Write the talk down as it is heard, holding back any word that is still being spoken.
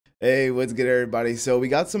Hey, what's good everybody? So we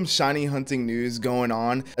got some shiny hunting news going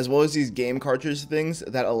on, as well as these game cartridge things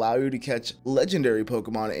that allow you to catch legendary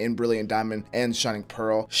Pokemon in Brilliant Diamond and Shining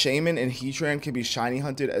Pearl. Shaman and Heatran can be shiny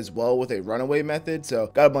hunted as well with a runaway method,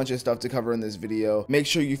 so got a bunch of stuff to cover in this video. Make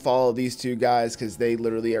sure you follow these two guys because they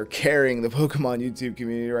literally are carrying the Pokemon YouTube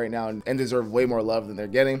community right now and deserve way more love than they're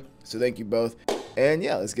getting. So thank you both. And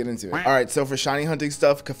yeah, let's get into it. All right, so for shiny hunting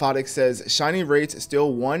stuff, Kaphotic says shiny rates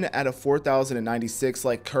still 1 out of 4,096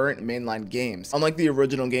 like current mainline games, unlike the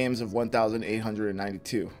original games of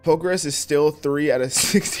 1,892. Progress is still 3 out of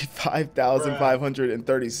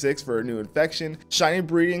 65,536 for a new infection. Shiny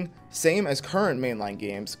breeding, same as current mainline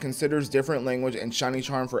games, considers different language and shiny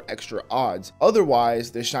charm for extra odds.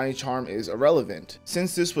 Otherwise, the shiny charm is irrelevant.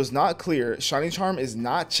 Since this was not clear, shiny charm is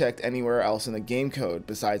not checked anywhere else in the game code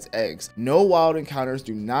besides eggs. No wild encounters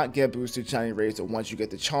do not get boosted shiny rates once you get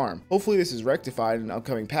the charm. Hopefully this is rectified in an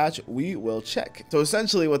upcoming patch. We will check. So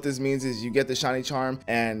essentially what this means is you get the shiny charm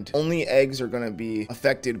and only eggs are going to be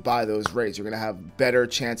affected by those rates. You're going to have better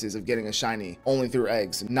chances of getting a shiny only through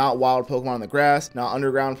eggs, not wild Pokemon on the grass, not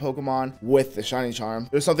underground Pokemon with the shiny charm.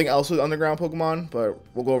 There's something else with underground Pokemon, but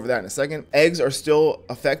we'll go over that in a second. Eggs are still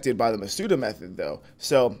affected by the Masuda method though.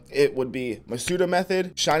 So it would be Masuda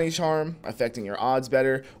method, shiny charm affecting your odds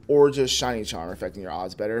better, or just shiny charm affecting your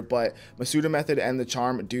odds better. But Masuda method and the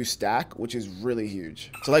charm do stack, which is really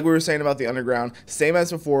huge. So like we were saying about the underground, same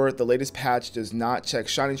as before, the latest patch does not check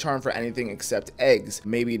shiny charm for anything except eggs.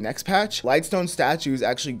 Maybe next patch. Lightstone statues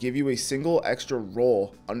actually give you a single extra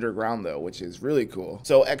roll underground though, which is really cool.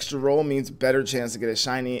 So extra roll means better chance to get a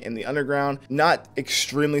shiny in the underground. Not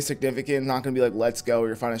extremely significant, not gonna be like let's go,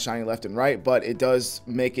 you're finding shiny left and right, but it does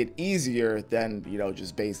make it easier than, you know,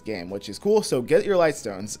 just base game, which is cool. So get your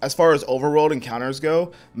Lightstones. As far as overworld encounters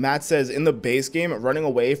go, Matt says in the base game, running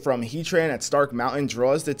away from Heatran at Stark Mountain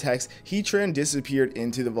draws the text Heatran disappeared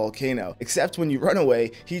into the volcano. Except when you run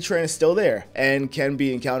away, Heatran is still there and can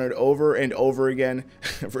be encountered over and over again.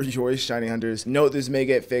 For your shiny hunters, note this may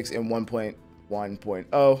get fixed in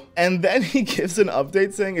 1.1.0, and then he gives an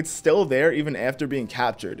update saying it's still there even after being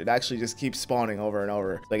captured. It actually just keeps spawning over and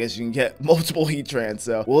over. I guess you can get multiple Heatrans.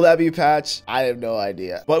 So will that be patched? I have no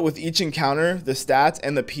idea. But with each encounter, the stats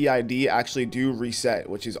and the PID actually do reset,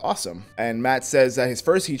 which is awesome. And Matt says that his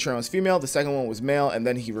first Heatran was female, the second one was male, and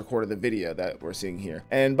then he recorded the video that we're seeing here.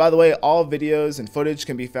 And by the way, all videos and footage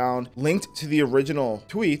can be found linked to the original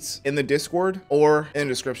tweets in the Discord or in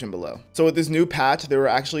the description below. So with this new patch, they were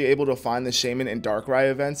actually able to find the Shaman and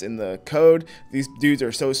Darkrai events in the code. These dudes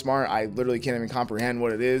are so smart, I literally can't even comprehend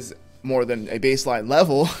what it is more than a baseline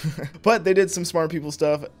level. But they did some smart people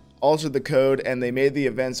stuff, altered the code, and they made the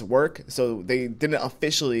events work. So they didn't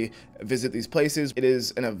officially visit these places. It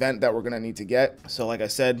is an event that we're gonna need to get. So like I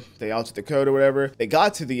said, they altered the code or whatever. They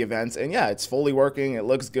got to the events and yeah, it's fully working. It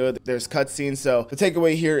looks good. There's cutscenes. So the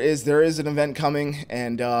takeaway here is there is an event coming,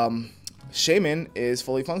 and Shaman is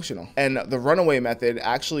fully functional, and the runaway method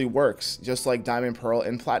actually works just like Diamond, Pearl,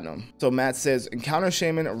 and Platinum. So Matt says encounter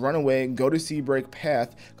Shaman, run away, go to Seabreak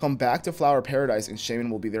Path, come back to Flower Paradise, and Shaman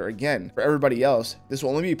will be there again. For everybody else, this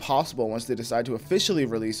will only be possible once they decide to officially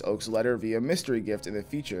release Oak's letter via mystery gift in the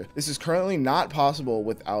future. This is currently not possible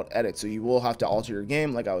without edits, so you will have to alter your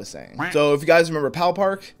game like I was saying. So if you guys remember Pal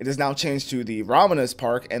Park, it is now changed to the Ramanas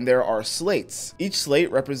Park, and there are slates. Each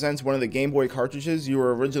slate represents one of the Game Boy cartridges you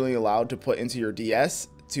were originally allowed to put into your DS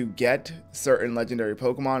to get certain legendary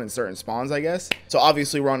Pokemon and certain spawns, I guess. So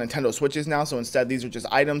obviously we're on Nintendo Switches now, so instead these are just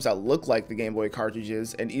items that look like the Game Boy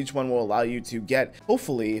cartridges, and each one will allow you to get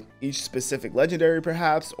hopefully each specific legendary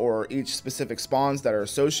perhaps, or each specific spawns that are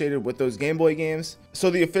associated with those Game Boy games. So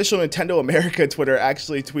the official Nintendo America Twitter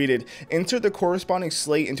actually tweeted, enter the corresponding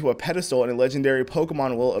slate into a pedestal and a legendary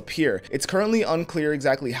Pokemon will appear. It's currently unclear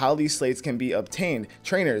exactly how these slates can be obtained.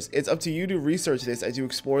 Trainers, it's up to you to research this as you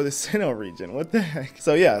explore the Sinnoh region. What the heck?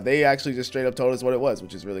 So yeah, they actually just straight up told us what it was,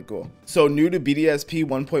 which is really cool. So new to BDSP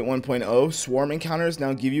 1.1.0, swarm encounters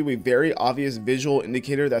now give you a very obvious visual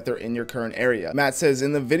indicator that they're in your current area. Matt says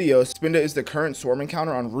in the video, Spinda is the current swarm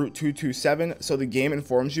encounter on Route 227, so the game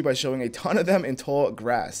informs you by showing a ton of them in tall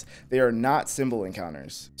grass. They are not symbol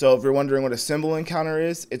encounters. So if you're wondering what a symbol encounter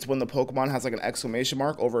is, it's when the Pokemon has like an exclamation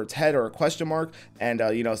mark over its head or a question mark, and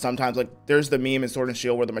you know, sometimes like there's the meme in Sword and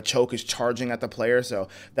Shield where the Machoke is charging at the player, so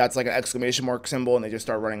that's like an exclamation mark symbol and they just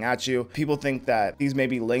start running at you. People think that these may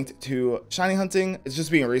be linked to shiny hunting. It's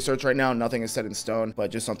just being researched right now. Nothing is set in stone,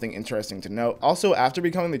 but just something interesting to note. Also, after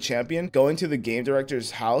becoming the champion, going to the game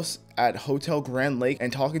director's house at Hotel Grand Lake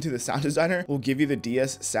and talking to the sound designer will give you the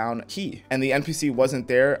DS sound key. And the NPC wasn't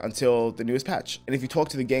there until the newest patch. And if you talk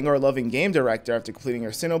to the Gengar loving game director after completing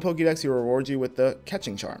your Sinnoh Pokédex, he will reward you with the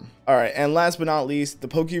catching charm. Alright, and last but not least, the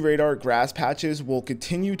Pokeradar grass patches will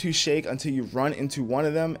continue to shake until you run into one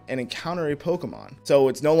of them and encounter a Pokemon. So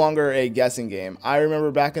it's no longer a guessing game. I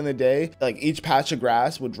remember back in the day, like each patch of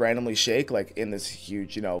grass would randomly shake like in this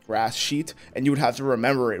huge, you know, grass sheet, and you would have to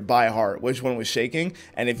remember it by heart which one was shaking,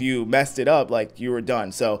 and if you messed it up, like you were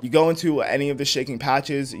done. So you go into any of the shaking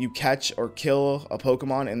patches, you catch or kill a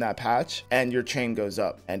Pokemon in that patch, and your chain goes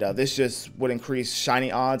up. And this just would increase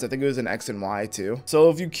shiny odds. I think it was an X and Y too. So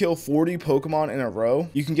if you kill 40 Pokemon in a row,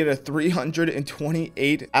 you can get a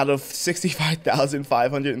 328 out of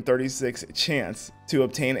 65,536 chance to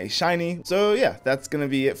obtain a shiny. So yeah, that's gonna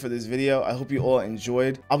be it for this video. I hope you all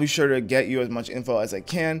enjoyed. I'll be sure to get you as much info as I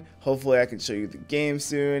can. Hopefully I can show you the game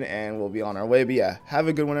soon and we'll be on our way. But yeah, have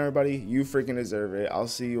a good one, everybody. You freaking deserve it. I'll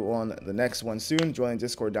see you on the next one soon. Join the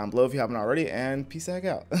Discord down below if you haven't already, and peace the heck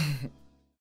out.